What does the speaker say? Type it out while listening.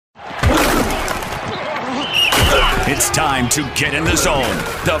It's time to get in the zone,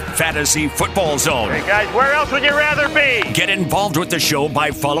 the Fantasy Football Zone. Hey guys, where else would you rather be? Get involved with the show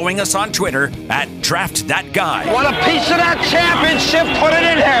by following us on Twitter at DraftThatGuy. Want a piece of that championship? Put it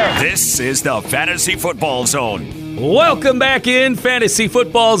in here. This is the Fantasy Football Zone. Welcome back in Fantasy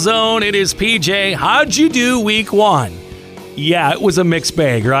Football Zone. It is PJ. How'd you do week one? Yeah, it was a mixed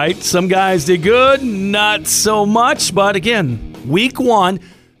bag, right? Some guys did good, not so much. But again, week one,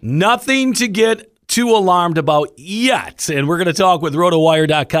 nothing to get too alarmed about yet. And we're going to talk with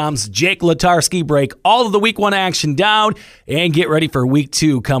RotoWire.com's Jake Letarski, break all of the week one action down, and get ready for week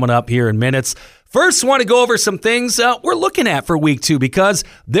two coming up here in minutes. First, want to go over some things we're looking at for week two, because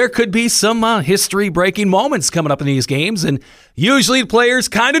there could be some history-breaking moments coming up in these games, and usually players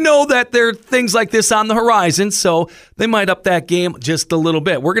kind of know that there are things like this on the horizon, so they might up that game just a little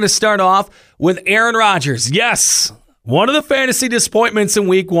bit. We're going to start off with Aaron Rodgers. Yes, one of the fantasy disappointments in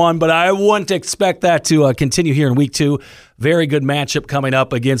week one, but I wouldn't expect that to continue here in week two. Very good matchup coming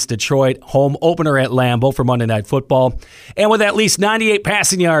up against Detroit, home opener at Lambeau for Monday Night Football. And with at least 98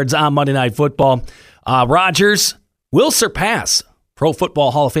 passing yards on Monday Night Football, Rodgers will surpass Pro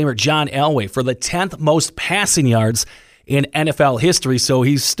Football Hall of Famer John Elway for the 10th most passing yards in NFL history. So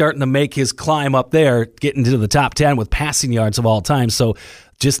he's starting to make his climb up there, getting to the top 10 with passing yards of all time. So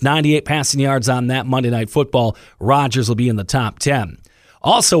just 98 passing yards on that Monday Night Football, Rodgers will be in the top 10.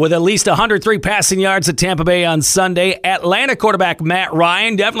 Also, with at least 103 passing yards at Tampa Bay on Sunday, Atlanta quarterback Matt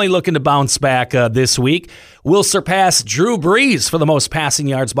Ryan, definitely looking to bounce back this week, will surpass Drew Brees for the most passing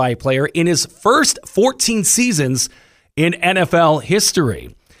yards by a player in his first 14 seasons in NFL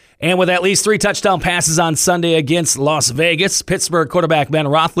history. And with at least 3 touchdown passes on Sunday against Las Vegas, Pittsburgh quarterback Ben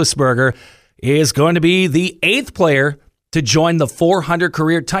Roethlisberger is going to be the 8th player to join the 400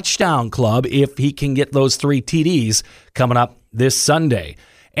 career touchdown club if he can get those 3 TDs coming up this Sunday.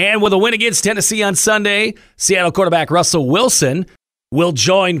 And with a win against Tennessee on Sunday, Seattle quarterback Russell Wilson will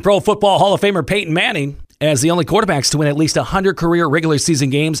join Pro Football Hall of Famer Peyton Manning as the only quarterbacks to win at least 100 career regular season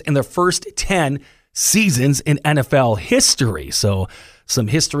games in their first 10 seasons in NFL history. So some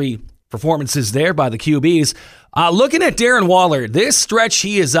history performances there by the QBs. Looking at Darren Waller, this stretch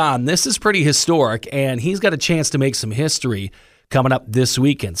he is on, this is pretty historic, and he's got a chance to make some history coming up this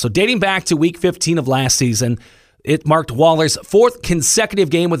weekend. So dating back to Week 15 of last season, it marked Waller's 4th consecutive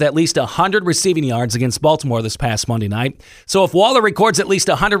game with at least 100 receiving yards against Baltimore this past Monday night. So if Waller records at least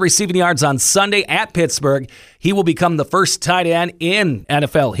 100 receiving yards on Sunday at Pittsburgh, he will become the first tight end in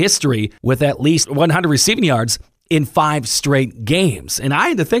NFL history with at least 100 receiving yards in 5 straight games. And I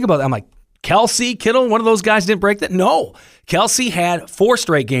had to think about that. I'm like, Kelsey, Kittle, one of those guys didn't break that? No. Kelsey had 4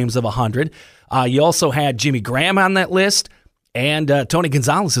 straight games of 100. You also had Jimmy Graham on that list and Tony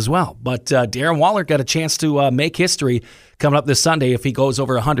Gonzalez as well. But Darren Waller got a chance to make history coming up this Sunday if he goes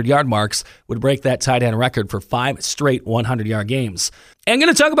over 100-yard marks, would break that tight end record for 5 straight 100-yard games. And I'm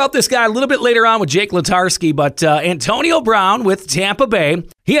going to talk about this guy a little bit later on with Jake Letarski, but Antonio Brown with Tampa Bay,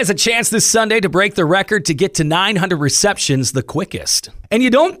 he has a chance this Sunday to break the record to get to 900 receptions the quickest. And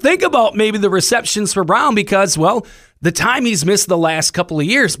you don't think about maybe the receptions for Brown because, well, the time he's missed the last couple of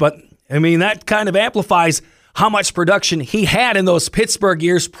years, but I mean, that kind of amplifies how much production he had in those Pittsburgh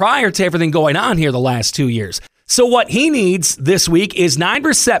years prior to everything going on here the last 2 years. So what he needs this week is 9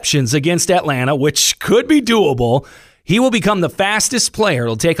 receptions against Atlanta, which could be doable. He will become the fastest player.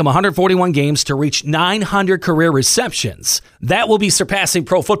 It'll take him 141 games to reach 900 career receptions. That will be surpassing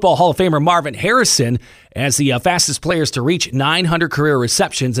Pro Football Hall of Famer Marvin Harrison as the fastest players to reach 900 career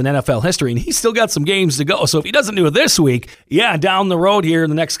receptions in NFL history. And he's still got some games to go. So if he doesn't do it this week, down the road here in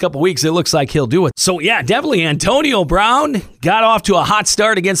the next couple weeks, it looks like he'll do it. So definitely Antonio Brown got off to a hot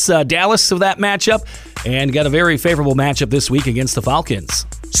start against Dallas of that matchup and got a very favorable matchup this week against the Falcons.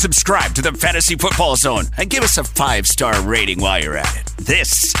 Subscribe to the Fantasy Football Zone and give us a 5-star rating while you're at it.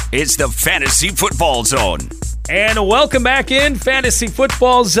 This is the Fantasy Football Zone. And welcome back in Fantasy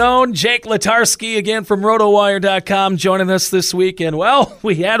Football Zone. Jake Letarski again from RotoWire.com joining us this week. And, well,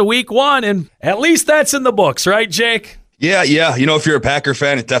 we had week one, and at least that's in the books, right, Jake? Yeah. You know, if you're a Packer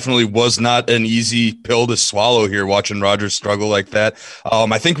fan, it definitely was not an easy pill to swallow here watching Rodgers struggle like that.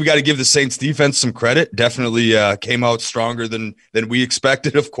 I think we got to give the Saints defense some credit. Definitely came out stronger than we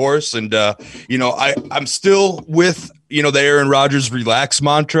expected, of course. And, I'm still with, the Aaron Rodgers relax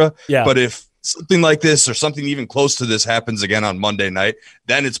mantra. Yeah. But if something like this or something even close to this happens again on Monday night,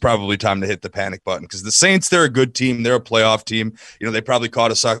 then it's probably time to hit the panic button, because the Saints, they're a good team. They're a playoff team. They probably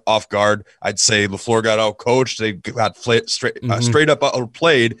caught us off guard. I'd say LaFleur got out coached. They got straight up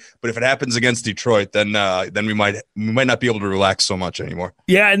outplayed. But if it happens against Detroit, then we might not be able to relax so much anymore.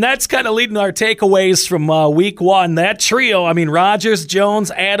 Yeah, and that's kind of leading our takeaways from week one. That trio, I mean, Rodgers,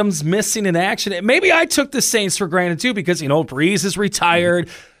 Jones, Adams missing in action. Maybe I took the Saints for granted too, because Breeze is retired.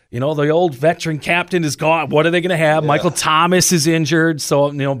 The old veteran captain is gone. What are they going to have? Yeah. Michael Thomas is injured. So,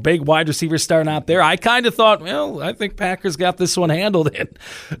 big wide receiver starting out there. I kind of thought, I think Packers got this one handled. And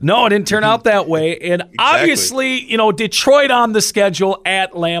no, it didn't turn out that way. And obviously, Detroit on the schedule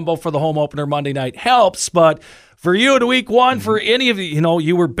at Lambeau for the home opener Monday night helps. But for you to week one, for any of you,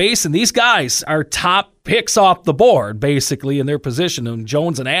 you were basing these guys are top picks off the board, basically, in their position. And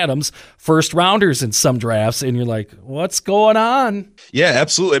Jones and Adams, first rounders in some drafts. And you're like, what's going on? Yeah,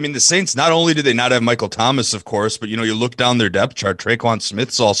 absolutely. I mean, the Saints, not only do they not have Michael Thomas, of course, but, you look down their depth chart, Traquan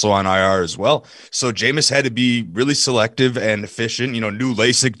Smith's also on IR as well. So Jameis had to be really selective and efficient. New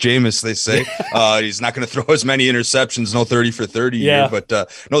LASIK Jameis, they say. He's not going to throw as many interceptions, no 30 for 30 here. But,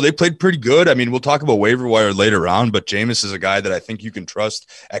 no, they played pretty good. I mean, we'll talk about waiver wire later on, but Jameis is a guy that I think you can trust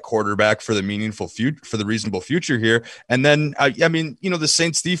at quarterback for the meaningful future, for the reasonable future here. And then, the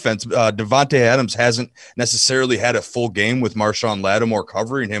Saints defense, Davante Adams hasn't necessarily had a full game with Marshawn Lattimore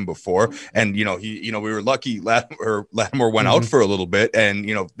covering him before. And, we were lucky Lattimore went out for a little bit, and,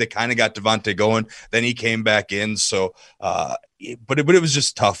 they kind of got Davante going. Then he came back in. So, but it was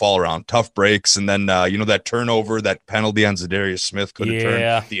just tough all around, tough breaks. And then, that turnover, that penalty on Zadarius Smith could have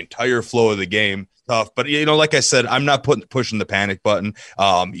turned the entire flow of the game. Tough. But, like I said, I'm not pushing the panic button.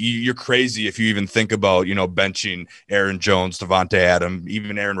 You're crazy if you even think about, benching Aaron Jones, Davante Adams,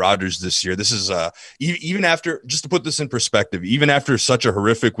 even Aaron Rodgers this year. This is even after, just to put this in perspective, even after such a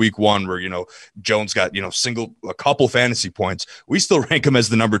horrific week one where, Jones got, a couple fantasy points, we still rank him as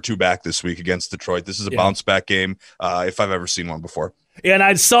the number 2 back this week against Detroit. This is a bounce back game if I've ever seen one before. And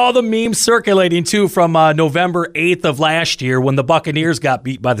I saw the meme circulating, too, from November 8th of last year when the Buccaneers got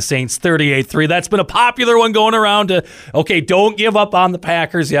beat by the Saints 38-3. That's been a popular one going around to, don't give up on the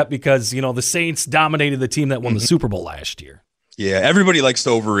Packers yet, because, the Saints dominated the team that won the Super Bowl last year. Yeah, everybody likes to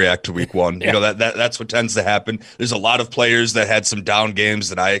overreact to week one. That's what tends to happen. There's a lot of players that had some down games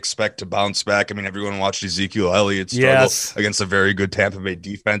that I expect to bounce back. I mean, everyone watched Ezekiel Elliott struggle against a very good Tampa Bay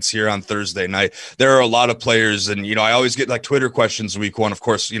defense here on Thursday night. There are a lot of players, and, I always get Twitter questions week one. Of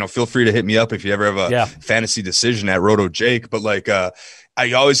course, feel free to hit me up if you ever have a fantasy decision at Roto Jake. But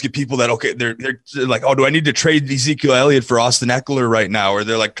I always get people that, they're like, do I need to trade Ezekiel Elliott for Austin Eckler right now? Or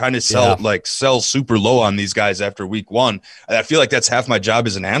they're trying to sell super low on these guys after week one. And I feel like that's half my job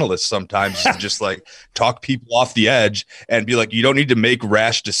as an analyst sometimes, to just talk people off the edge and be like, you don't need to make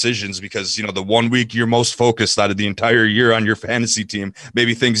rash decisions because, the 1 week you're most focused out of the entire year on your fantasy team,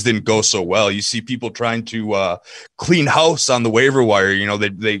 maybe things didn't go so well. You see people trying to clean house on the waiver wire.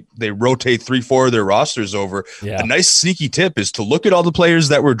 They rotate 3-4 of their rosters over. A nice sneaky tip is to look at all the players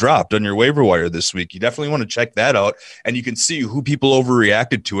that were dropped on your waiver wire this week. You definitely want to check that out, and you can see who people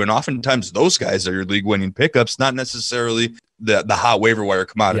overreacted to. And oftentimes those guys are your league winning pickups, not necessarily the hot waiver wire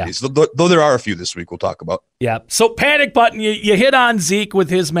commodities, though there are a few this week we'll talk about. Yeah. So panic button, you hit on Zeke with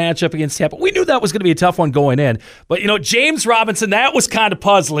his matchup against Tampa. We knew that was going to be a tough one going in, but James Robinson, that was kind of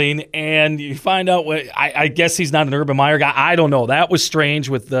puzzling, and you find out I guess he's not an Urban Meyer guy. I don't know. That was strange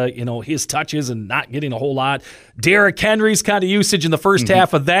with his touches and not getting a whole lot. Derrick Henry's kind of usage in the first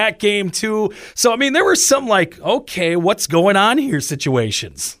half of that game too. So there were some what's going on here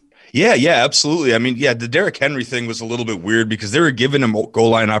situations. Yeah, absolutely. The Derrick Henry thing was a little bit weird because they were giving him goal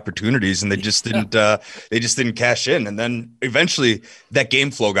line opportunities and they just didn't. They just didn't cash in, and then eventually that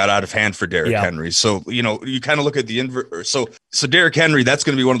game flow got out of hand for Derrick Henry. So you kind of look at the inverse. So Derrick Henry, that's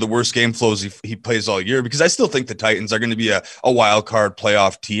going to be one of the worst game flows he plays all year, because I still think the Titans are going to be a wild card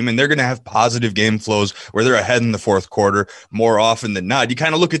playoff team, and they're going to have positive game flows where they're ahead in the fourth quarter more often than not. You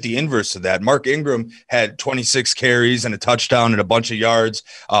kind of look at the inverse of that. Mark Ingram had 26 carries and a touchdown and a bunch of yards.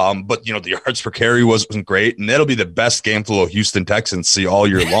 But the yards per carry wasn't great, and that'll be the best game flow Houston Texans see all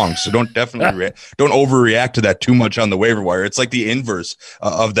year long. So don't overreact to that too much on the waiver wire. It's like the inverse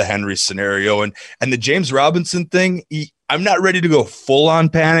of the Henry scenario, and the James Robinson thing. I'm not ready to go full on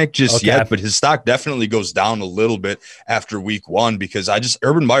panic just yet, but his stock definitely goes down a little bit after week 1 because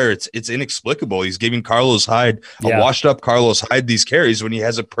Urban Meyer, it's inexplicable. He's giving Carlos Hyde, a washed up Carlos Hyde, these carries when he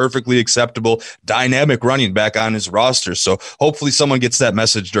has a perfectly acceptable dynamic running back on his roster. So hopefully someone gets that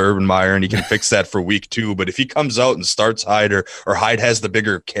message to Urban Meyer and he can fix that for week 2. But if he comes out and starts Hyde or Hyde has the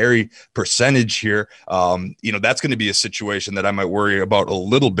bigger carry percentage here, that's going to be a situation that I might worry about a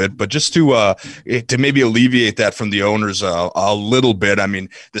little bit. But just to maybe alleviate that from the owners a little bit. I mean,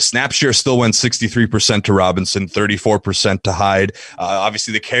 the snap share still went 63% to Robinson, 34% to Hyde.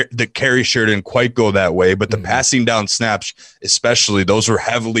 Obviously, the carry share didn't quite go that way, but the passing down snaps, especially, those were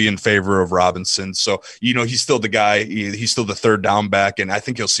heavily in favor of Robinson. So, he's still the guy. He's still the third down back, and I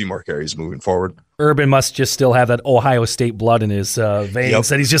think he'll see more carries moving forward. Urban must just still have that Ohio State blood in his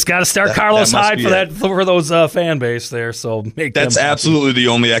veins, and he's just got to start Carlos Hyde for those fan base there. So that's absolutely the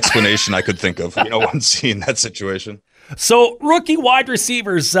only explanation I could think of. When seeing that situation. So rookie wide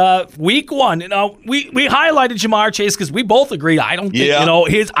receivers, week 1. We highlighted Ja'Marr Chase because we both agreed. I don't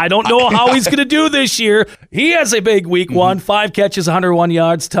think I don't know how he's going to do this year. He has a big week 1, 5 catches, 101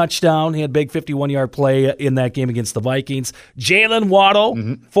 yards, touchdown. He had a big 51-yard play in that game against the Vikings. Jalen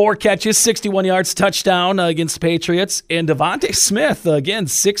Waddle, 4 catches, 61 yards, touchdown against the Patriots. And Devontae Smith, again,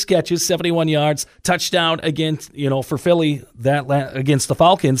 6 catches, 71 yards, touchdown against for Philly against the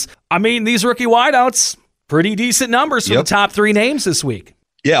Falcons. I mean, these rookie wideouts. Pretty decent numbers from the top 3 names this week.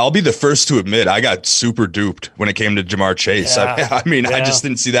 Yeah, I'll be the first to admit I got super duped when it came to Ja'Marr Chase. I just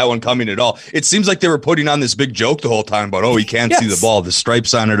didn't see that one coming at all. It seems like they were putting on this big joke the whole time about, he can't see the ball. The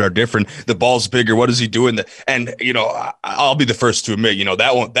stripes on it are different. The ball's bigger. What is he doing? And, I'll be the first to admit,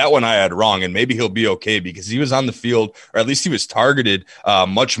 that one I had wrong, and maybe he'll be okay because he was on the field, or at least he was targeted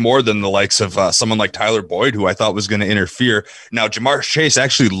much more than the likes of someone like Tyler Boyd, who I thought was going to interfere. Now, Ja'Marr Chase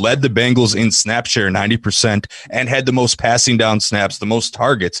actually led the Bengals in snap share 90% and had the most passing down snaps, the most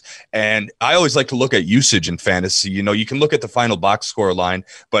targets. And I always like to look at usage in fantasy. You can look at the final box score line,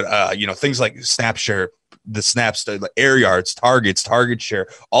 but things like snap share, the snaps, the air yards, targets, target share,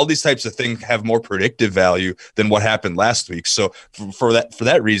 all these types of things have more predictive value than what happened last week. So for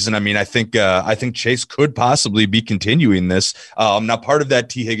that reason, I mean, I think Chase could possibly be continuing this. Now, part of that,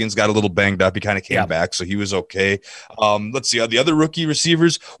 T. Higgins got a little banged up. He kind of came back, so he was okay. Let's see the other rookie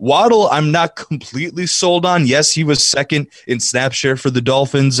receivers. Waddle, I'm not completely sold on. Yes, he was second in snap share for the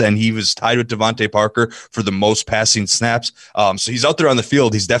Dolphins, and he was tied with Devontae Parker for the most passing snaps. So he's out there on the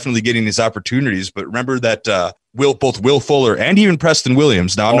field. He's definitely getting his opportunities. But remember that both Will Fuller and even Preston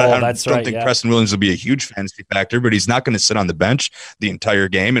Williams. Now, I don't think Preston Williams will be a huge fantasy factor, but he's not going to sit on the bench the entire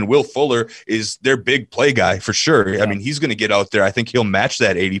game. And Will Fuller is their big play guy for sure. Yeah. I mean, he's going to get out there. I think he'll match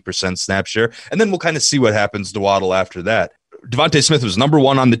that 80% snap share, and then we'll kind of see what happens to Waddle after that. Devontae Smith was number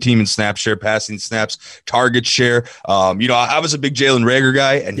 1 on the team in snap share, passing snaps, target share. I was a big Jalen Reagor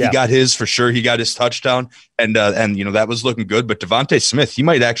guy, and he got his for sure. He got his touchdown, and that was looking good. But Devontae Smith, he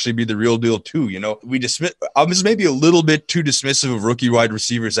might actually be the real deal too. I was maybe a little bit too dismissive of rookie wide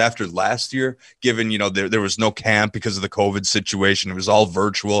receivers after last year, given there was no camp because of the COVID situation. It was all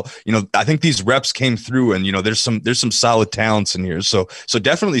virtual. I think these reps came through, and there's some solid talents in here. So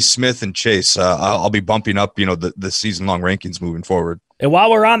definitely Smith and Chase. I'll be bumping up the season long rankings moving forward. And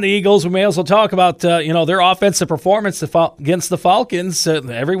while we're on the Eagles, we may as well talk about their offensive performance against the Falcons.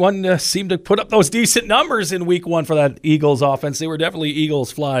 Everyone seemed to put up those decent numbers in week 1 for that Eagles offense. They were definitely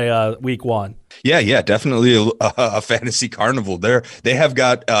Eagles fly week 1. Yeah, definitely a fantasy carnival there. They have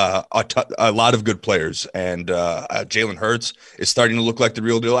got a lot of good players, and Jalen Hurts is starting to look like the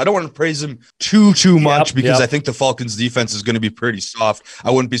real deal. I don't want to praise him too much because I think the Falcons defense is going to be pretty soft. I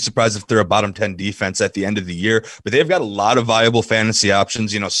wouldn't be surprised if they're a bottom 10 defense at the end of the year, but they've got a lot of viable fantasy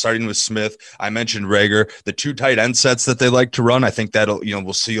options, starting with Smith. I mentioned Reagor, the 2 tight end sets that they like to run. I think that'll,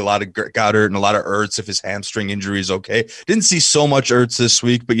 we'll see a lot of Goddard and a lot of Ertz if his hamstring injury is okay. Didn't see so much Ertz this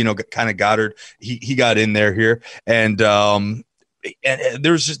week, but, kind of Goddard. He got in there here, and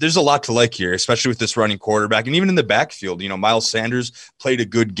there's a lot to like here, especially with this running quarterback, and even in the backfield. Miles Sanders played a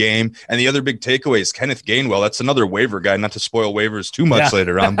good game, and the other big takeaway is Kenneth Gainwell. That's another waiver guy. Not to spoil waivers too much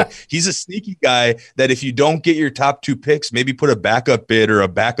later on, but he's a sneaky guy that if you don't get your top 2 picks, maybe put a backup bid or a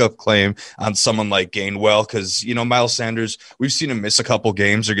backup claim on someone like Gainwell, because Miles Sanders, we've seen him miss a couple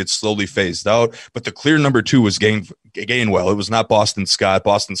games or get slowly phased out, but the clear number 2 was Gainwell. It was not Boston Scott.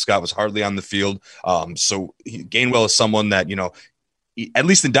 Boston Scott was hardly on the field. So Gainwell is someone that, at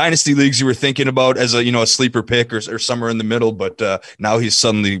least in dynasty leagues, you were thinking about as a sleeper pick or somewhere in the middle, but now he's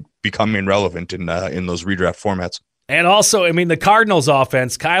suddenly becoming relevant in those redraft formats. And also, I mean, the Cardinals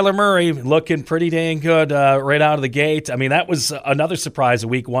offense, Kyler Murray looking pretty dang good right out of the gate. I mean, that was another surprise of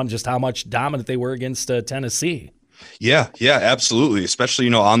week 1, just how much dominant they were against Tennessee. Yeah, absolutely.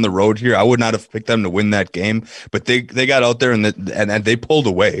 Especially, on the road here. I would not have picked them to win that game, but they got out there and they pulled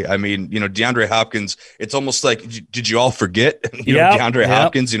away. I mean, DeAndre Hopkins, it's almost like, did you all forget? DeAndre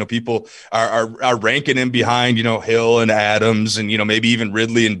Hopkins, people are ranking him behind, Hill and Adams and, maybe even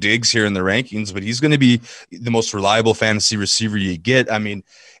Ridley and Diggs here in the rankings, but he's going to be the most reliable fantasy receiver you get. I mean,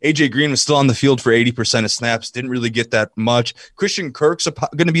 AJ Green was still on the field for 80% of snaps, didn't really get that much. Christian Kirk's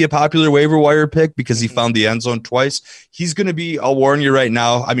going to be a popular waiver wire pick because he found the end zone twice. He's going to be, I'll warn you right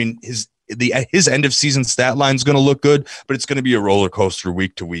now, I mean, his end of season stat line is going to look good, but it's going to be a roller coaster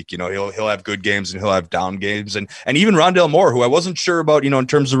week to week. He'll have good games and he'll have down games, and even Rondale Moore, who I wasn't sure about, in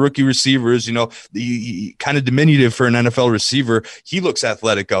terms of rookie receivers, the kind of diminutive for an NFL receiver, he looks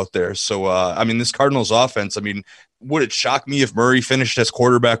athletic out there. So, I mean, this Cardinals offense, I mean, would it shock me if Murray finished as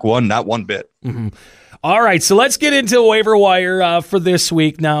quarterback one? Not one bit. Mm-hmm. All right, so let's get into waiver wire for this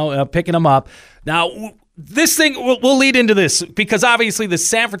week now, picking them up. Now, this thing, we'll lead into this because obviously the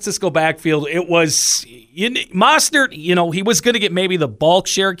San Francisco backfield, it was Mostert, he was going to get maybe the bulk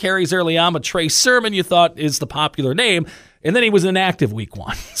share carries early on, but Trey Sermon, you thought, is the popular name. And then he was inactive week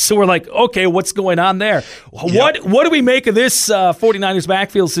one. So we're like, okay, what's going on there? Yep. What do we make of this 49ers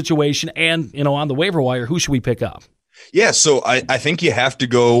backfield situation? And, on the waiver wire, who should we pick up? Yeah, so I think you have to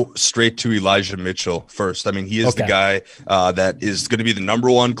go straight to Elijah Mitchell first. I mean, he is the guy that is going to be the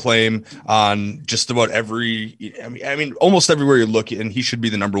number one claim on just about almost everywhere you look, and he should be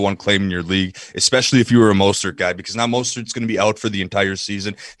the number one claim in your league, especially if you were a Mostert guy, because now Mostert's going to be out for the entire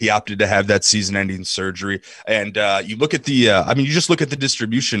season. He opted to have that season-ending surgery, and you look at you just look at the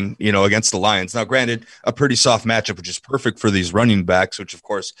distribution, against the Lions. Now, granted, a pretty soft matchup, which is perfect for these running backs, which, of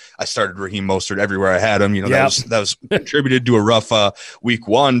course, I started Raheem Mostert everywhere I had him. That was contributed to a rough week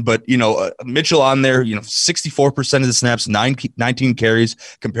one, but Mitchell on there, 64% of the snaps, 19 carries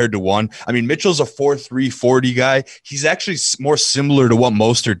compared to one. I mean, Mitchell's a 4.3 40 guy. He's actually more similar to what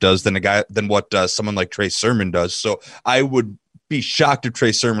Mostert does than what someone like Trey Sermon does. So I would be shocked if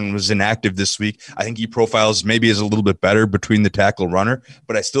Trey Sermon was inactive this week. I think he profiles maybe as a little bit better between the tackle runner,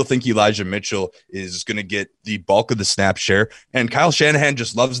 but I still think Elijah Mitchell is going to get the bulk of the snap share. And Kyle Shanahan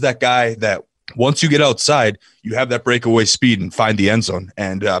just loves that guy that once you get outside, you have that breakaway speed and find the end zone.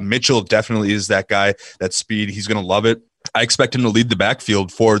 And Mitchell definitely is that guy, that speed. He's going to love it. I expect him to lead the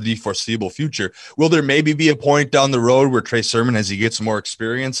backfield for the foreseeable future. Will there maybe be a point down the road where Trey Sermon, as he gets more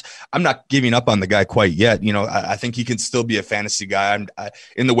experience? I'm not giving up on the guy quite yet. I think he can still be a fantasy guy.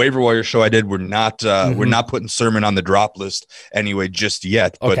 In the waiver wire show I did, we're not putting Sermon on the drop list anyway just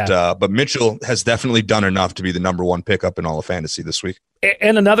yet. Okay. But Mitchell has definitely done enough to be the number one pickup in all of fantasy this week.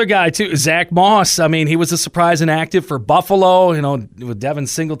 And another guy, too, Zach Moss. I mean, he was a surprise inactive for Buffalo, with Devin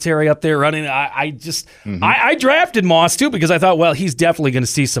Singletary up there running. I drafted Moss, too, because I thought, well, he's definitely going to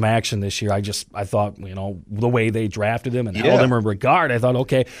see some action this year. I thought, the way they drafted him and held him in regard, I thought,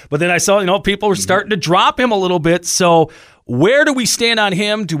 okay. But then I saw, people were starting to drop him a little bit. So where do we stand on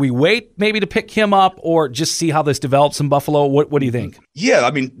him? Do we wait maybe to pick him up or just see how this develops in Buffalo? What do you think? Yeah,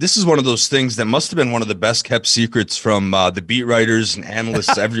 I mean, this is one of those things that must have been one of the best kept secrets from the beat writers and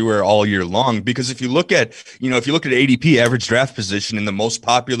analysts everywhere all year long. Because if you look at ADP, average draft position, in the most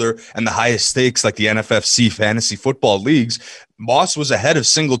popular and the highest stakes, like the NFFC fantasy football leagues, Moss was ahead of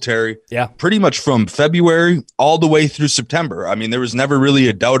Singletary pretty much from February all the way through September. I mean, there was never really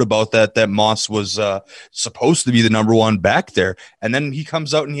a doubt about that Moss was supposed to be the number one back there. And then he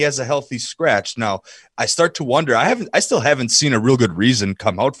comes out and he has a healthy scratch. Now, I start to wonder, I still haven't seen a real good reason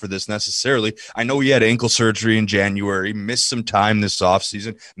come out for this necessarily. I know he had ankle surgery in January, missed some time this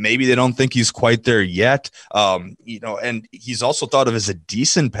offseason. Maybe they don't think he's quite there yet. And he's also thought of as a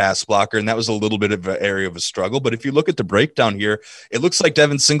decent pass blocker, and that was a little bit of an area of a struggle. But if you look at the breakdown here, it looks like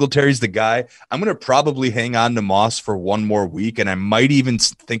Devin Singletary's the guy. I'm going to probably hang on to Moss for one more week, and I might even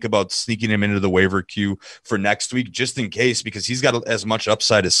think about sneaking him into the waiver queue for next week just in case, because he's got as much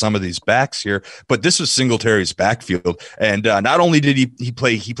upside as some of these backs here. But this was Singletary's backfield, and not only did he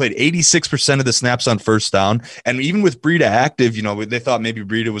played 86% of the snaps on first down, and even with Breida active, they thought maybe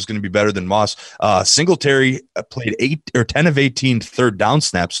Breida was going to be better than Moss. Singletary played 10 of 18 third down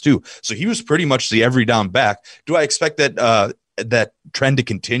snaps too, so he was pretty much the every down back. Do I expect that trend to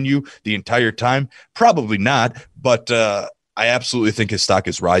continue the entire time? Probably not, but I absolutely think his stock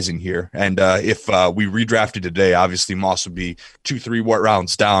is rising here. And if we redrafted today, obviously Moss would be 2-3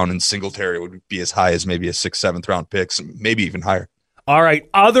 rounds down, and Singletary would be as high as maybe a 6th, 7th round picks, maybe even higher. All right,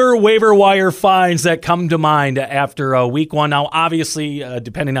 other waiver wire finds that come to mind after week one. Now, obviously,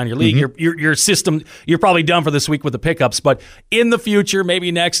 depending on your league, your system, you're probably done for this week with the pickups. But in the future,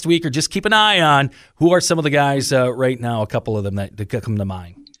 maybe next week, or just keep an eye on who are some of the guys right now, a couple of them that come to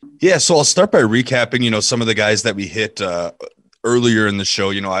mind. Yeah, so I'll start by recapping, some of the guys that we hit earlier in the show.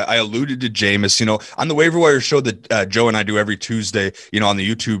 I alluded to Jameis, on the waiver wire show that Joe and I do every Tuesday, on the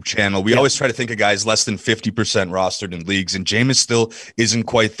YouTube channel. We always try to think of guys less than 50% rostered in leagues, and Jameis still isn't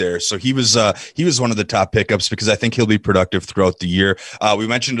quite there. So he was one of the top pickups because I think he'll be productive throughout the year. I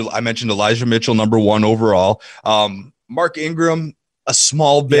mentioned Elijah Mitchell, number 1 overall. Mark Ingram, a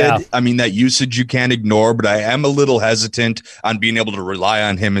small bit. Yeah. I mean, that usage you can't ignore, but I am a little hesitant on being able to rely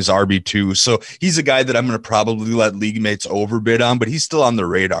on him as RB2. So he's a guy that I'm going to probably let league mates overbid on, but he's still on the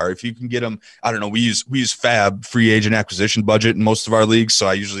radar. If you can get him, I don't know, we use FAB, free agent acquisition budget, in most of our leagues. So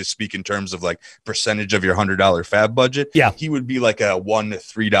I usually speak in terms of like percentage of your $100 FAB budget. Yeah. He would be like a $1 to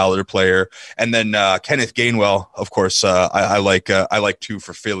 $3 player. And then Kenneth Gainwell, of course, I like 2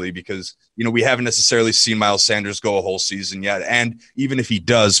 for Philly because we haven't necessarily seen Miles Sanders go a whole season yet. And even if he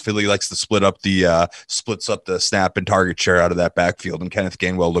does, Philly likes to splits up the snap and target share out of that backfield. And Kenneth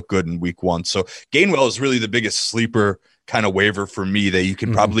Gainwell looked good in week 1. So Gainwell is really the biggest sleeper kind of waiver for me that you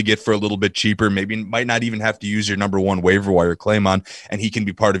can probably get for a little bit cheaper. Maybe might not even have to use your number 1 waiver wire claim on, and he can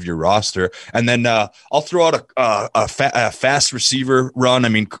be part of your roster. And then I'll throw out a fast receiver run. I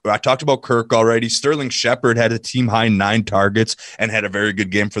mean, I talked about Kirk already. Sterling Shepard had a team high 9 targets and had a very good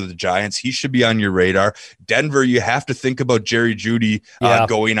game for the Giants. He should be on your radar. Denver, you have to think about Jerry Jeudy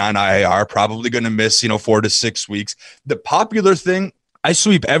going on IR, probably going to miss 4 to 6 weeks. The popular thing, I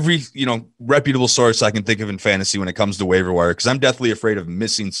sweep every, reputable source I can think of in fantasy when it comes to waiver wire, because I'm deathly afraid of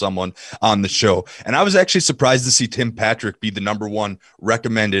missing someone on the show. And I was actually surprised to see Tim Patrick be the number 1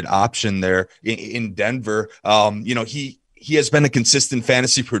 recommended option there in Denver. He has been a consistent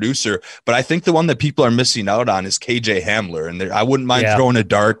fantasy producer, but I think the one that people are missing out on is KJ Hamler. And I wouldn't mind throwing a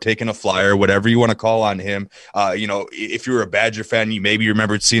dart, taking a flyer, whatever you want to call on him. If you're a Badger fan, you maybe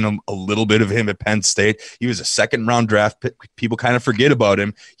remembered seeing a little bit of him at Penn State. He was a 2nd round draft pick. People kind of forget about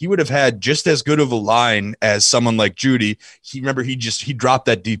him. He would have had just as good of a line as someone like Jeudy. He dropped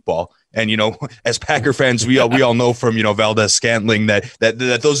that deep ball. And, as Packer fans, we all know from, Valdez Scantling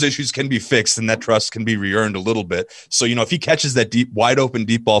that those issues can be fixed and that trust can be re-earned a little bit. So, if he catches that wide open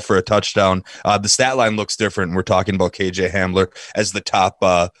deep ball for a touchdown, the stat line looks different. We're talking about KJ Hamler as the top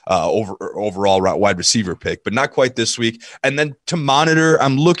overall wide receiver pick, but not quite this week. And then to monitor,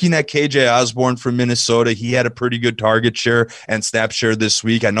 I'm looking at KJ Osborne from Minnesota. He had a pretty good target share and snap share this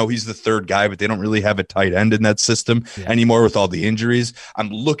week. I know he's the 3rd guy, but they don't really have a tight end in that system anymore with all the injuries. I'm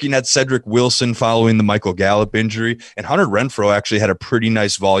looking at Cedric Wilson following the Michael Gallup injury, and Hunter Renfrow actually had a pretty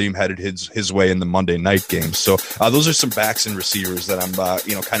nice volume headed his way in the Monday night game. So those are some backs and receivers that I'm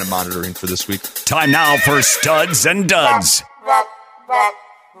kind of monitoring for this week. Time now for Studs and Duds.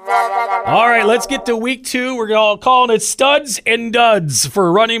 All right, let's get to week 2. We're all calling it Studs and Duds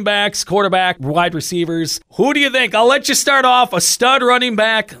for running backs, quarterback, wide receivers. Who do you think? I'll let you start off. A stud running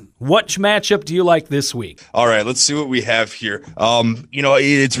back. What matchup do you like this week? All right, let's see what we have here.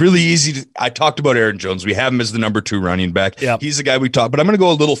 It's really easy. I talked about Aaron Jones. We have him as the number 2 running back. Yep. He's the guy we talked, but I'm going to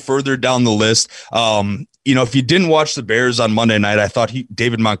go a little further down the list. If you didn't watch the Bears on Monday night, I thought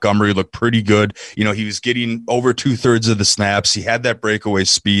David Montgomery looked pretty good. He was getting over 2/3 of the snaps. He had that breakaway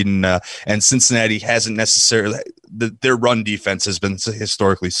speed, and Cincinnati hasn't necessarily their run defense has been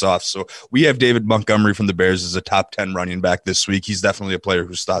historically soft. So we have David Montgomery from the Bears as a top 10 running back this week. He's definitely a player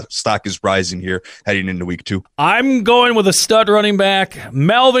whose stock is rising here heading into week 2. I'm going with a stud running back,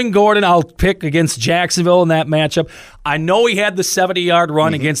 Melvin Gordon. I'll pick against Jacksonville in that matchup. I know he had the 70-yard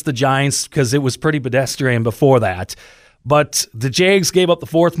run against the Giants because it was pretty pedestrian before that. But the Jags gave up the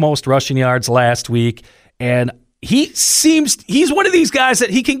 4th most rushing yards last week, and he's one of these guys that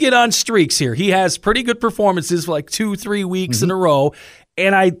he can get on streaks here. He has pretty good performances for like 2-3 weeks in a row.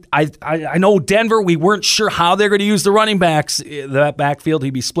 And I know Denver, we weren't sure how they're going to use the running backs, that backfield.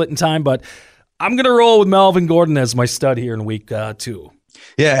 He'd be splitting time, but I'm going to roll with Melvin Gordon as my stud here in week 2.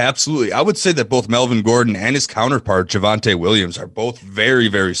 Yeah, absolutely. I would say that both Melvin Gordon and his counterpart, Javonte Williams, are both very,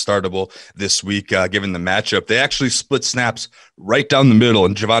 very startable this week, given the matchup. They actually split snaps right down the middle,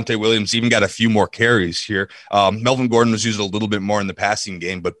 and Javonte Williams even got a few more carries here. Melvin Gordon was used a little bit more in the passing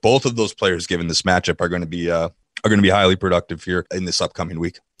game, but both of those players, given this matchup, are going to be highly productive here in this upcoming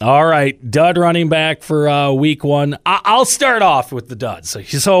week. All right, dud running back for week 1. I'll start off with the duds.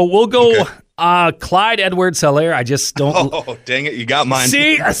 So we'll go Clyde Edwards-Helaire. I just don't. Oh, dang it. You got mine.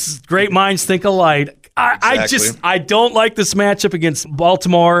 See, great minds think alike. I don't like this matchup against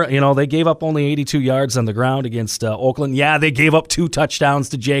Baltimore. They gave up only 82 yards on the ground against Oakland. Yeah, they gave up 2 touchdowns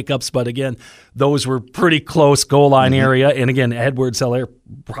to Jacobs, but again, those were pretty close goal line area. And again, Edwards-Helaire,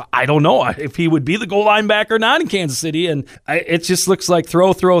 I don't know if he would be the goal line back or not in Kansas City. And it just looks like throw,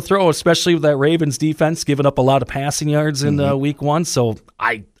 especially with that Ravens defense giving up a lot of passing yards in week 1. So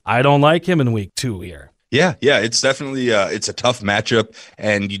I don't like him in week 2 here. Yeah, it's definitely it's a tough matchup,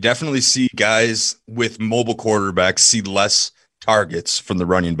 and you definitely see guys with mobile quarterbacks see less targets from the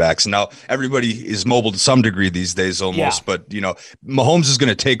running backs. Now, everybody is mobile to some degree these days almost, but, Mahomes is going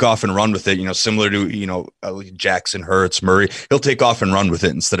to take off and run with it, similar to, Jackson, Hurts, Murray. He'll take off and run with it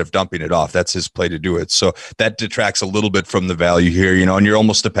instead of dumping it off. That's his play to do it. So that detracts a little bit from the value here, and you're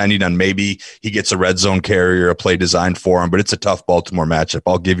almost depending on maybe he gets a red zone carry or a play designed for him, but it's a tough Baltimore matchup.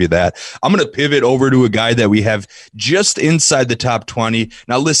 I'll give you that. I'm going to pivot over to a guy that we have just inside the top 20.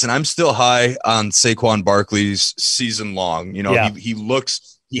 Now, listen, I'm still high on Saquon Barkley's season long,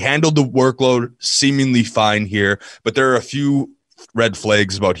 he handled the workload seemingly fine here, but there are a few red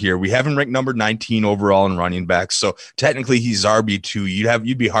flags about here. We have him ranked number 19 overall in running backs. So technically he's RB2.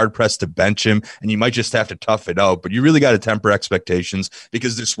 You'd be hard pressed to bench him, and you might just have to tough it out, but you really got to temper expectations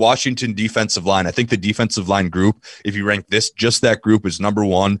because this Washington defensive line, I think the defensive line group, if you rank just that group is number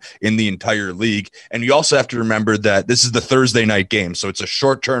 1 in the entire league. And you also have to remember that this is the Thursday night game. So it's a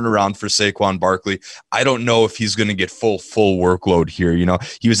short turnaround for Saquon Barkley. I don't know if he's going to get full workload here.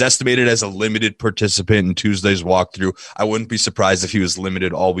 He was estimated as a limited participant in Tuesday's walkthrough. I wouldn't be surprised if he was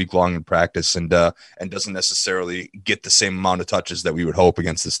limited all week long in practice and doesn't necessarily get the same amount of touches that we would hope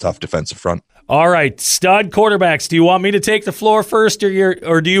against this tough defensive front. All right, stud quarterbacks. Do you want me to take the floor first,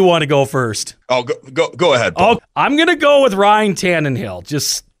 or do you want to go first? Oh, go ahead, Paul. I'm going to go with Ryan Tannehill,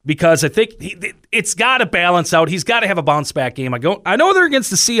 just because I think it's got to balance out. He's got to have a bounce back game. I know they're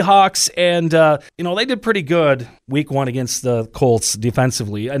against the Seahawks, and they did pretty good week 1 against the Colts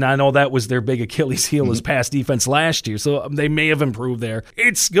defensively, and I know that was their big Achilles heel as pass defense last year, so they may have improved there.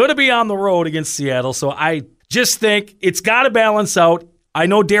 It's going to be on the road against Seattle, so I just think it's got to balance out. I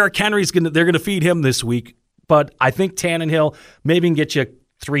know Derrick Henry's they're going to feed him this week, but I think Tannehill maybe can get you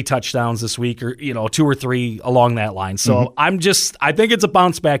 3 touchdowns this week, or 2 or 3 along that line. So I think it's a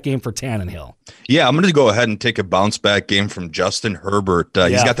bounce back game for Tannehill. Yeah, I'm going to go ahead and take a bounce back game from Justin Herbert.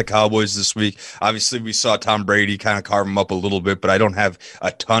 He's got the Cowboys this week. Obviously, we saw Tom Brady kind of carve him up a little bit, but I don't have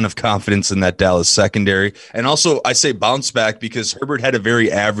a ton of confidence in that Dallas secondary. And also, I say bounce back because Herbert had a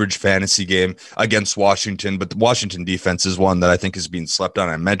very average fantasy game against Washington, but the Washington defense is one that I think is being slept on.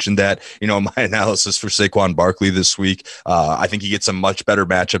 I mentioned that, my analysis for Saquon Barkley this week. I think he gets a much better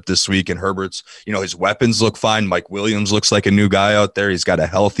matchup this week, and Herbert's, his weapons look fine. Mike Williams looks like a new guy out there. He's got a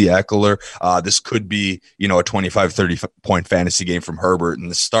healthy Eckler. This could be, a 25-30 point fantasy game from Herbert in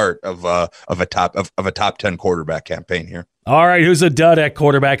the start of a top 10 quarterback campaign here. All right, who's a dud at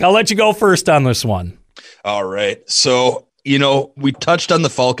quarterback? I'll let you go first on this one. All right, so we touched on the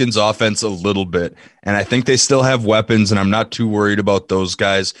Falcons offense a little bit, and I think they still have weapons, and I'm not too worried about those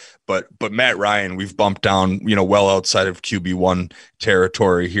guys. But Matt Ryan, we've bumped down, well outside of QB1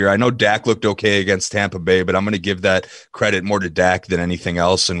 territory here. I know Dak looked okay against Tampa Bay, but I'm going to give that credit more to Dak than anything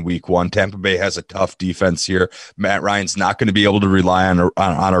else in week 1. Tampa Bay has a tough defense here. Matt Ryan's not going to be able to rely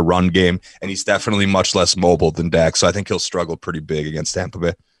on a run game, and he's definitely much less mobile than Dak. So I think he'll struggle pretty big against Tampa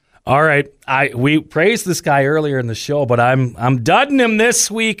Bay. All right, we praised this guy earlier in the show, but I'm dudding him this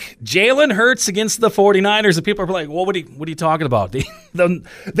week. Jalen Hurts against the 49ers, and people are like, well, what are you talking about?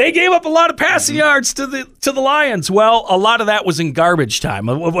 They gave up a lot of passing yards to the Lions. Well, a lot of that was in garbage time,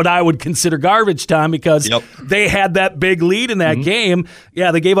 what I would consider garbage time, because they had that big lead in that game.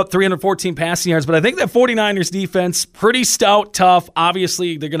 Yeah, they gave up 314 passing yards, but I think that 49ers defense, pretty stout, tough.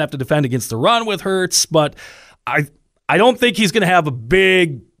 Obviously, they're going to have to defend against the run with Hurts, but I don't think he's going to have a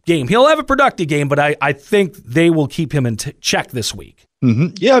big game. He'll have a productive game, but I think they will keep him in check this week.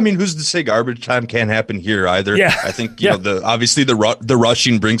 Yeah, I mean, who's to say garbage time can't happen here either? Yeah. I think obviously the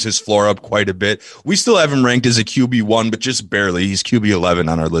rushing brings his floor up quite a bit. We still have him ranked as a QB1, but just barely. He's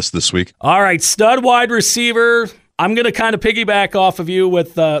QB11 on our list this week. All right, stud wide receiver. I'm going to kind of piggyback off of you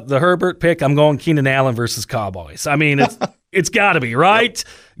with the Herbert pick. I'm going Keenan Allen versus Cowboys. I mean, it's got to be, right?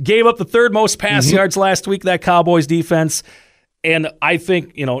 Gave up the 3rd most pass yards last week, that Cowboys defense. And I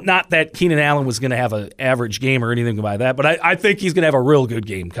think, not that Keenan Allen was going to have an average game or anything like that, but I think he's going to have a real good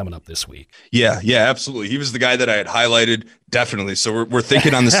game coming up this week. Yeah, absolutely. He was the guy that I had highlighted. Definitely. So we're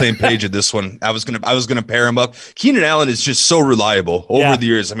thinking on the same page at this one. I was gonna pair him up. Keenan Allen is just so reliable over the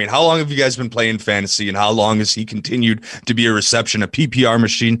years. I mean, how long have you guys been playing fantasy, and how long has he continued to be a PPR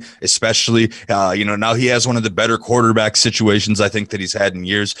machine, especially now he has one of the better quarterback situations I think that he's had in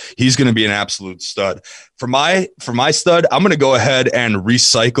years. He's going to be an absolute stud. For my stud, I'm going to go ahead and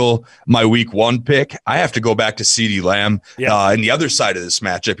recycle my week 1 pick. I have to go back to CeeDee Lamb and the other side of this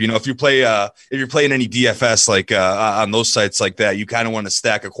matchup. If you're playing any DFS like on those sites, sites like that, you kind of want to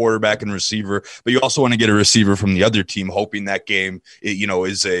stack a quarterback and receiver, but you also want to get a receiver from the other team, hoping that game,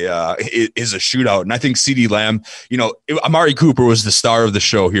 is a shootout. And I think CeeDee Lamb, Amari Cooper was the star of the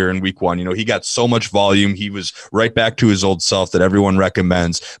show here in week one. He got so much volume. He was right back to his old self that everyone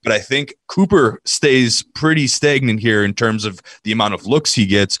recommends. But I think Cooper stays pretty stagnant here in terms of the amount of looks he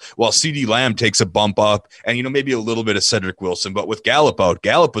gets, while CeeDee Lamb takes a bump up and, maybe a little bit of Cedric Wilson. But with Gallup out,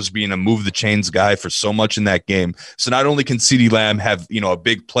 Gallup was being a move the chains guy for so much in that game. So not only can CeeDee Lamb have, a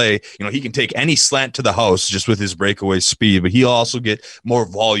big play, he can take any slant to the house just with his breakaway speed, but he'll also get more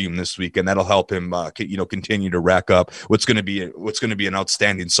volume this week, and that'll help him, continue to rack up what's going to be an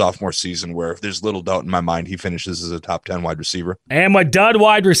outstanding sophomore season, where if there's little doubt in my mind, he finishes as a top 10 wide receiver. And my dud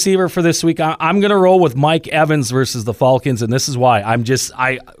wide receiver for this week, I'm going to roll with Mike Evans versus the Falcons, and this is why.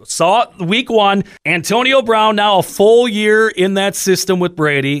 I saw week one, Antonio Brown now a full year in that system with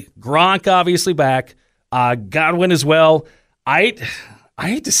Brady, Gronk obviously back, Godwin as well. I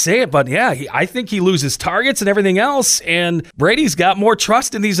hate to say it, but yeah, I think he loses targets and everything else, and Brady's got more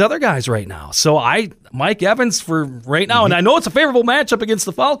trust in these other guys right now. So Mike Evans for right now, and I know it's a favorable matchup against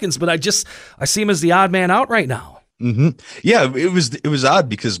the Falcons, but I see him as the odd man out right now. Mm-hmm. Yeah, it was odd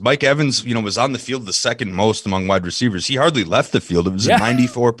because Mike Evans, was on the field the second most among wide receivers. He hardly left the field. It was a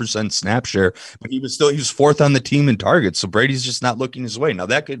 94% snap share, but he was fourth on the team in targets. So Brady's just not looking his way. Now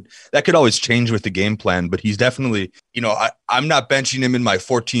that could always change with the game plan, but he's definitely, I'm not benching him in my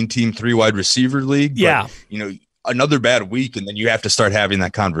 14-team 3 wide receiver league. But, another bad week, and then you have to start having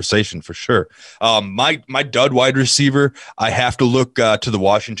that conversation for sure. My dud wide receiver, I have to look to the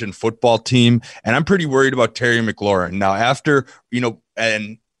Washington football team, and I'm pretty worried about Terry McLaurin. Now, after,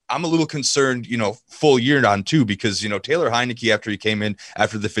 and I'm a little concerned, full year on too, because, Taylor Heineke, after he came in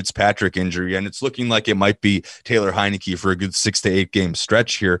after the Fitzpatrick injury, and it's looking like it might be Taylor Heineke for a good 6 to 8 game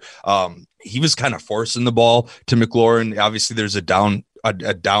stretch here. He was kind of forcing the ball to McLaurin. Obviously, there's a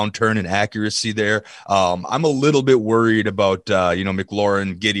downturn in accuracy there. I'm a little bit worried about,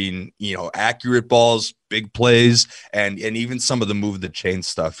 McLaurin getting, accurate balls, big plays, and even some of the move the chain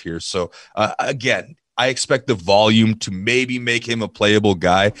stuff here. So again, I expect the volume to maybe make him a playable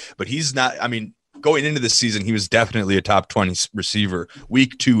guy, but he's not, going into the season, he was definitely a top 20 receiver.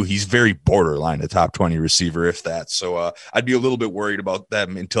 Week 2, he's very borderline a top 20 receiver, if that. So I'd be a little bit worried about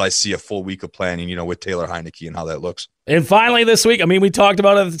them until I see a full week of planning, with Taylor Heineke and how that looks. And finally this week, we talked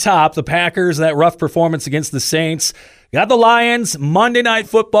about it at the top, the Packers, that rough performance against the Saints. Got the Lions, Monday Night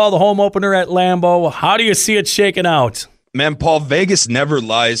Football, the home opener at Lambeau. How do you see it shaking out? Man, Paul, Vegas never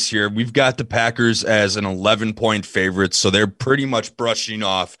lies here. We've got the Packers as an 11-point favorite, so they're pretty much brushing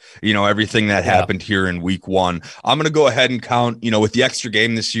off, everything that happened here in week 1. I'm going to go ahead and count, with the extra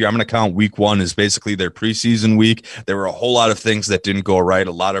game this year, I'm going to count week 1 as basically their preseason week. There were a whole lot of things that didn't go right,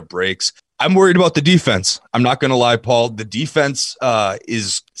 a lot of breaks. I'm worried about the defense. I'm not going to lie, Paul. The defense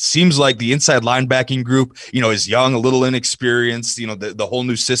seems like the inside linebacking group, is young, a little inexperienced. The whole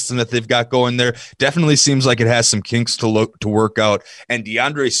new system that they've got going there definitely seems like it has some kinks to work out. And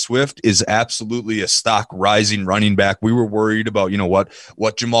DeAndre Swift is absolutely a stock rising running back. We were worried about,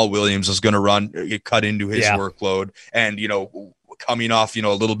 what Jamal Williams was going to run, cut into his workload, and coming off, a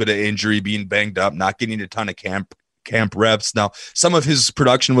little bit of injury, being banged up, not getting a ton of camp reps. Now, some of his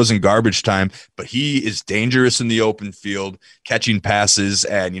production was in garbage time, but he is dangerous in the open field, catching passes.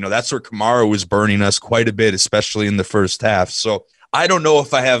 And, that's where Kamara was burning us quite a bit, especially in the first half. So I don't know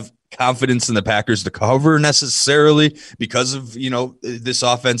if I have confidence in the Packers to cover necessarily because of, this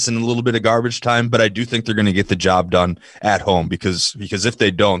offense and a little bit of garbage time, but I do think they're going to get the job done at home because if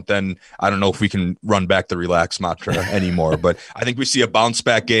they don't, then I don't know if we can run back the relax mantra anymore. But I think we see a bounce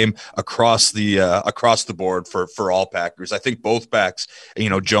back game across the board for all Packers. I think both backs,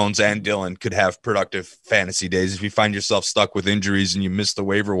 Jones and Dillon, could have productive fantasy days. If you find yourself stuck with injuries and you miss the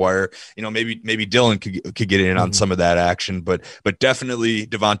waiver wire, maybe Dillon could get in on some of that action, but definitely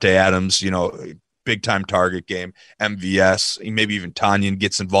Devontae Adams, big time target game, MVS, maybe even Tanyan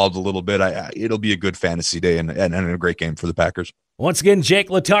gets involved a little bit. It'll be a good fantasy day and a great game for the Packers. Once again, Jake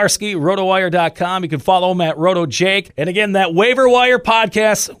Latarski, RotoWire.com. You can follow him at RotoJake. And again, that Waiver Wire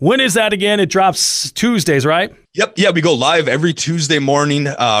podcast, when is that again? It drops Tuesdays, right? Yep. Yeah, we go live every Tuesday morning,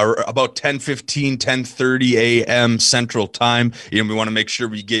 about 10:15, 10:30 a.m. Central Time. We want to make sure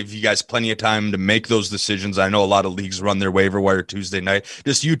we give you guys plenty of time to make those decisions. I know a lot of leagues run their Waiver Wire Tuesday night.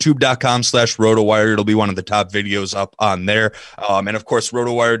 Just youtube.com/RotoWire. It'll be one of the top videos up on there. And of course,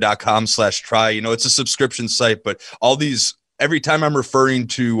 RotoWire.com/try. It's a subscription site, but all these every time I'm referring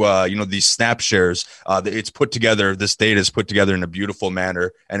to, these snap shares, it's put together. This data is put together in a beautiful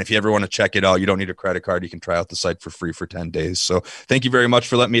manner. And if you ever want to check it out, you don't need a credit card. You can try out the site for free for 10 days. So thank you very much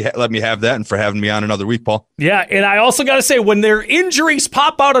for letting me have that and for having me on another week, Paul. Yeah. And I also got to say, when their injuries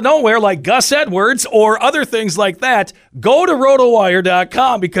pop out of nowhere, like Gus Edwards or other things like that, go to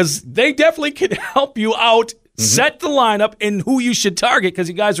rotowire.com because they definitely can help you out. Set the lineup and who you should target, because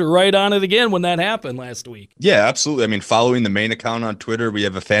you guys were right on it again when that happened last week. Yeah, absolutely. I mean, following the main account on Twitter, we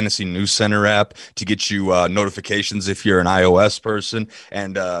have a Fantasy News Center app to get you notifications if you're an iOS person.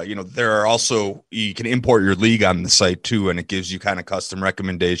 And, there are also, you can import your league on the site too, and it gives you kind of custom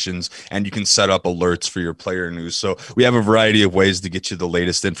recommendations, and you can set up alerts for your player news. So we have a variety of ways to get you the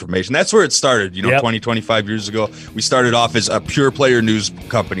latest information. That's where it started, 20, 25 years ago. We started off as a pure player news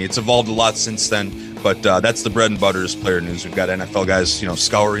company. It's evolved a lot since then. But that's the bread and butter is player news. We've got NFL guys,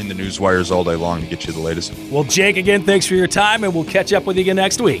 scouring the news wires all day long to get you the latest. Well, Jake, again, thanks for your time, and we'll catch up with you again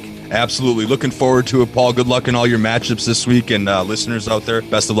next week. Absolutely. Looking forward to it, Paul. Good luck in all your matchups this week, and listeners out there,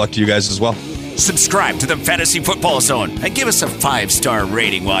 best of luck to you guys as well. Subscribe to the Fantasy Football Zone and give us a 5-star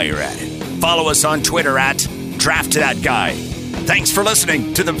rating while you're at it. Follow us on Twitter at DraftThatGuy. Thanks for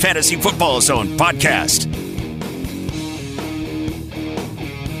listening to the Fantasy Football Zone podcast.